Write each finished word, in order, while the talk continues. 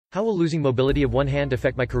How will losing mobility of one hand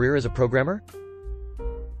affect my career as a programmer?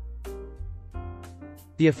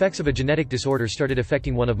 The effects of a genetic disorder started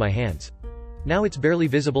affecting one of my hands. Now it's barely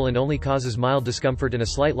visible and only causes mild discomfort and a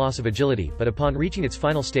slight loss of agility, but upon reaching its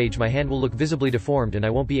final stage my hand will look visibly deformed and I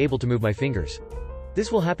won't be able to move my fingers.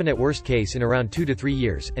 This will happen at worst case in around 2 to 3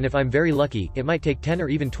 years, and if I'm very lucky, it might take 10 or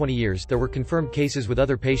even 20 years. There were confirmed cases with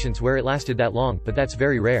other patients where it lasted that long, but that's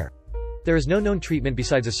very rare. There is no known treatment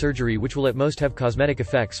besides a surgery which will at most have cosmetic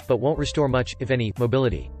effects but won't restore much, if any,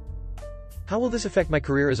 mobility. How will this affect my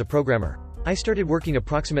career as a programmer? I started working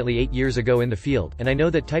approximately 8 years ago in the field, and I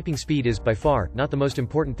know that typing speed is, by far, not the most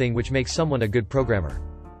important thing which makes someone a good programmer.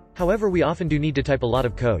 However, we often do need to type a lot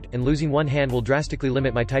of code, and losing one hand will drastically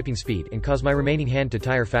limit my typing speed and cause my remaining hand to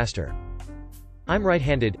tire faster. I'm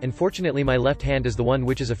right-handed, and fortunately my left hand is the one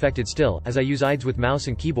which is affected still. As I use IDs with mouse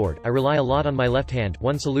and keyboard, I rely a lot on my left hand.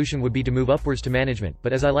 One solution would be to move upwards to management,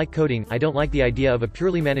 but as I like coding, I don't like the idea of a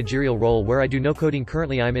purely managerial role where I do no coding.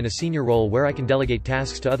 Currently I'm in a senior role where I can delegate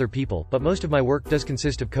tasks to other people, but most of my work does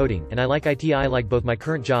consist of coding, and I like IT. I like both my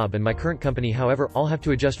current job and my current company. However, I'll have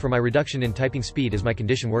to adjust for my reduction in typing speed as my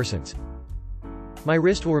condition worsens. My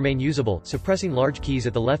wrist will remain usable, suppressing large keys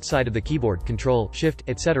at the left side of the keyboard, Control, Shift,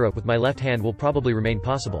 etc. with my left hand will probably remain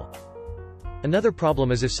possible. Another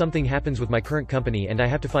problem is if something happens with my current company and I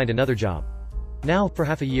have to find another job. Now, for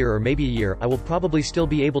half a year or maybe a year, I will probably still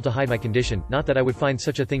be able to hide my condition, not that I would find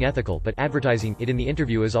such a thing ethical, but advertising it in the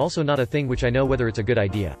interview is also not a thing which I know whether it's a good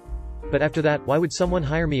idea. But after that, why would someone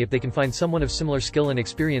hire me if they can find someone of similar skill and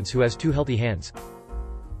experience who has 2 healthy hands?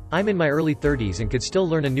 I'm in my early 30s and could still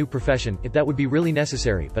learn a new profession, if that would be really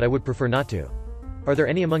necessary, but I would prefer not to. Are there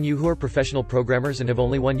any among you who are professional programmers and have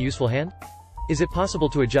only one useful hand? Is it possible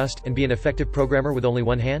to adjust and be an effective programmer with only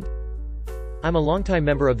one hand? I'm a longtime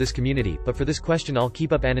member of this community, but for this question I'll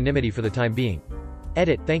keep up anonymity for the time being.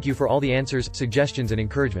 Edit. Thank you for all the answers, suggestions and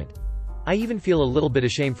encouragement. I even feel a little bit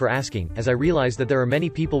ashamed for asking, as I realize that there are many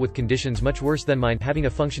people with conditions much worse than mine. Having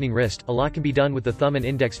a functioning wrist, a lot can be done with the thumb and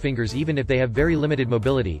index fingers even if they have very limited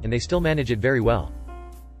mobility, and they still manage it very well.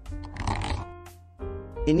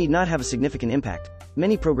 It need not have a significant impact.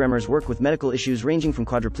 Many programmers work with medical issues ranging from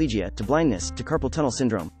quadriplegia to blindness to carpal tunnel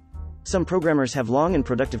syndrome. Some programmers have long and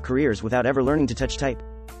productive careers without ever learning to touch type.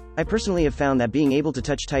 I personally have found that being able to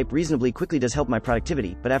touch type reasonably quickly does help my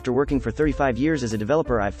productivity, but after working for 35 years as a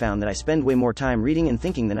developer I've found that I spend way more time reading and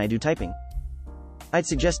thinking than I do typing. I'd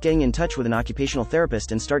suggest getting in touch with an occupational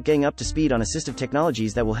therapist and start getting up to speed on assistive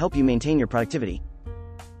technologies that will help you maintain your productivity.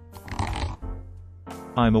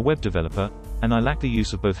 I am a web developer, and I lack the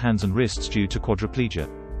use of both hands and wrists due to quadriplegia.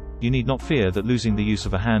 You need not fear that losing the use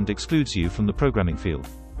of a hand excludes you from the programming field.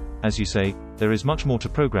 As you say, there is much more to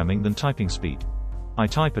programming than typing speed. I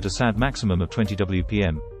type at a sad maximum of 20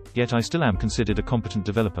 WPM, yet I still am considered a competent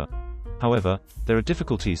developer. However, there are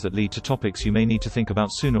difficulties that lead to topics you may need to think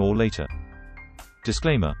about sooner or later.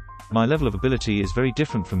 Disclaimer: my level of ability is very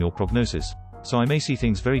different from your prognosis, so I may see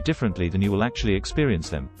things very differently than you will actually experience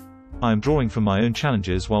them. I am drawing from my own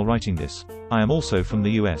challenges while writing this. I am also from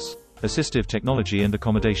the US. Assistive technology and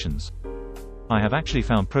accommodations. I have actually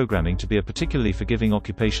found programming to be a particularly forgiving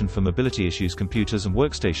occupation for mobility issues. Computers and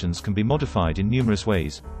workstations can be modified in numerous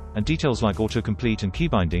ways, and details like autocomplete and key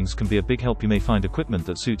bindings can be a big help. You may find equipment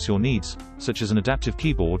that suits your needs, such as an adaptive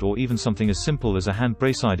keyboard or even something as simple as a hand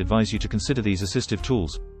brace. I'd advise you to consider these assistive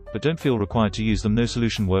tools, but don't feel required to use them. No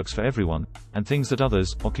solution works for everyone, and things that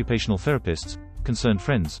others, occupational therapists, concerned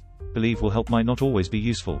friends, believe will help might not always be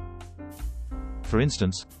useful. For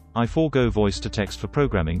instance, I forego voice-to-text for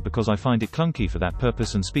programming because I find it clunky for that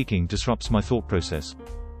purpose and speaking disrupts my thought process.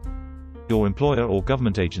 Your employer or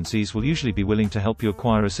government agencies will usually be willing to help you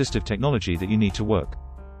acquire assistive technology that you need to work.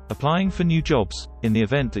 Applying for new jobs. In the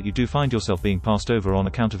event that you do find yourself being passed over on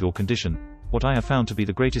account of your condition, what I have found to be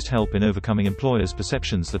the greatest help in overcoming employers'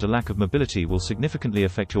 perceptions that a lack of mobility will significantly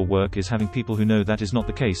affect your work is having people who know that is not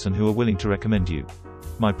the case and who are willing to recommend you.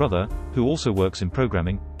 My brother, who also works in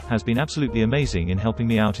programming, has been absolutely amazing in helping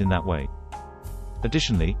me out in that way.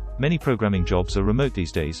 Additionally, many programming jobs are remote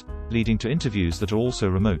these days, leading to interviews that are also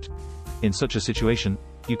remote. In such a situation,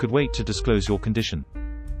 you could wait to disclose your condition.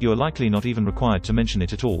 You are likely not even required to mention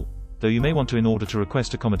it at all, though you may want to in order to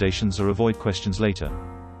request accommodations or avoid questions later.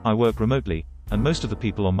 I work remotely, and most of the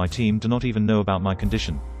people on my team do not even know about my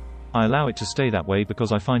condition. I allow it to stay that way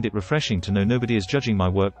because I find it refreshing to know nobody is judging my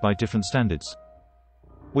work by different standards.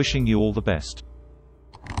 Wishing you all the best.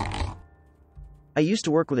 I used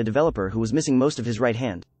to work with a developer who was missing most of his right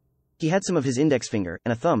hand. He had some of his index finger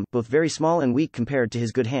and a thumb, both very small and weak compared to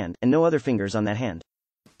his good hand, and no other fingers on that hand.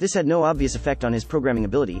 This had no obvious effect on his programming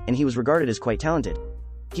ability, and he was regarded as quite talented.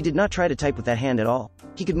 He did not try to type with that hand at all.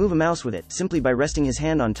 He could move a mouse with it, simply by resting his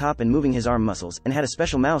hand on top and moving his arm muscles, and had a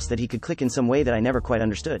special mouse that he could click in some way that I never quite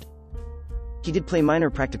understood. He did play minor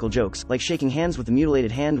practical jokes, like shaking hands with the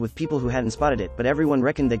mutilated hand with people who hadn't spotted it, but everyone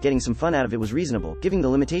reckoned that getting some fun out of it was reasonable, given the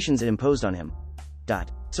limitations it imposed on him.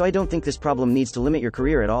 So I don't think this problem needs to limit your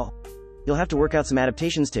career at all. You'll have to work out some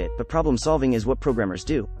adaptations to it, but problem solving is what programmers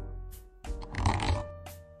do.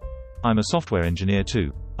 I'm a software engineer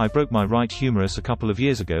too. I broke my right humerus a couple of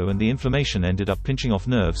years ago and the inflammation ended up pinching off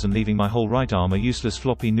nerves and leaving my whole right arm a useless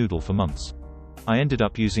floppy noodle for months. I ended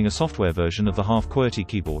up using a software version of the half-QWERTY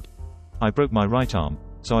keyboard. I broke my right arm,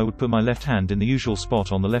 so I would put my left hand in the usual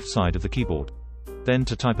spot on the left side of the keyboard. Then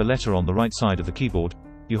to type a letter on the right side of the keyboard,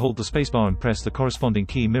 you hold the spacebar and press the corresponding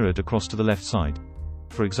key mirrored across to the left side.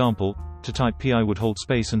 For example, to type P I would hold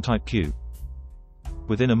space and type Q.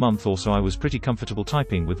 Within a month or so I was pretty comfortable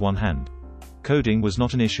typing with one hand. Coding was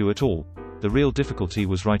not an issue at all. The real difficulty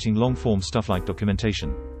was writing long-form stuff like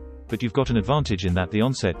documentation. But you've got an advantage in that the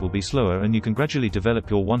onset will be slower and you can gradually develop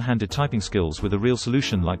your one-handed typing skills with a real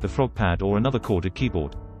solution like the FrogPad or another corded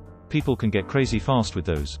keyboard. People can get crazy fast with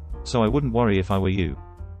those, so I wouldn't worry if I were you.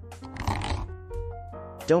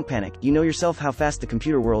 Don't panic, you know yourself how fast the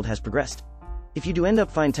computer world has progressed. If you do end up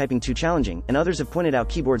find typing too challenging, and others have pointed out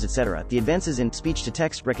keyboards etc., the advances in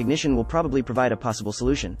speech-to-text recognition will probably provide a possible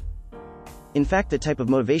solution. In fact, that type of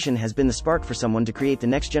motivation has been the spark for someone to create the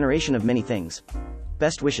next generation of many things.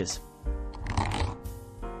 Best wishes.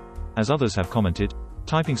 As others have commented,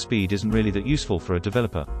 typing speed isn't really that useful for a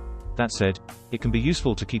developer. That said, it can be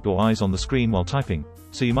useful to keep your eyes on the screen while typing,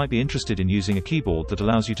 so you might be interested in using a keyboard that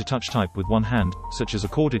allows you to touch type with one hand, such as a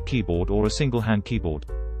corded keyboard or a single-hand keyboard.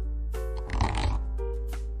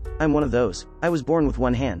 I'm one of those. I was born with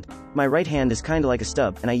one hand. My right hand is kinda like a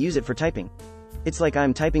stub, and I use it for typing. It's like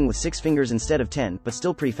I'm typing with 6 fingers instead of 10, but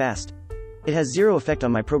still pretty fast. It has zero effect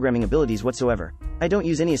on my programming abilities whatsoever. I don't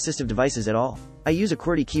use any assistive devices at all. I use a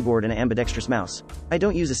QWERTY keyboard and an ambidextrous mouse. I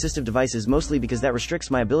don't use assistive devices mostly because that restricts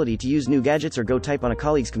my ability to use new gadgets or go type on a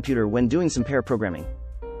colleague's computer when doing some pair programming.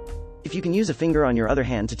 If you can use a finger on your other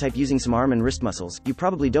hand to type using some arm and wrist muscles, you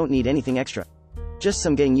probably don't need anything extra. Just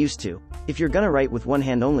some getting used to. If you're gonna write with one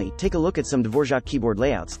hand only, take a look at some Dvorak keyboard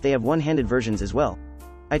layouts, they have one-handed versions as well.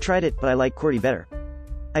 I tried it, but I like QWERTY better.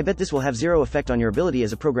 I bet this will have zero effect on your ability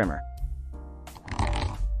as a programmer.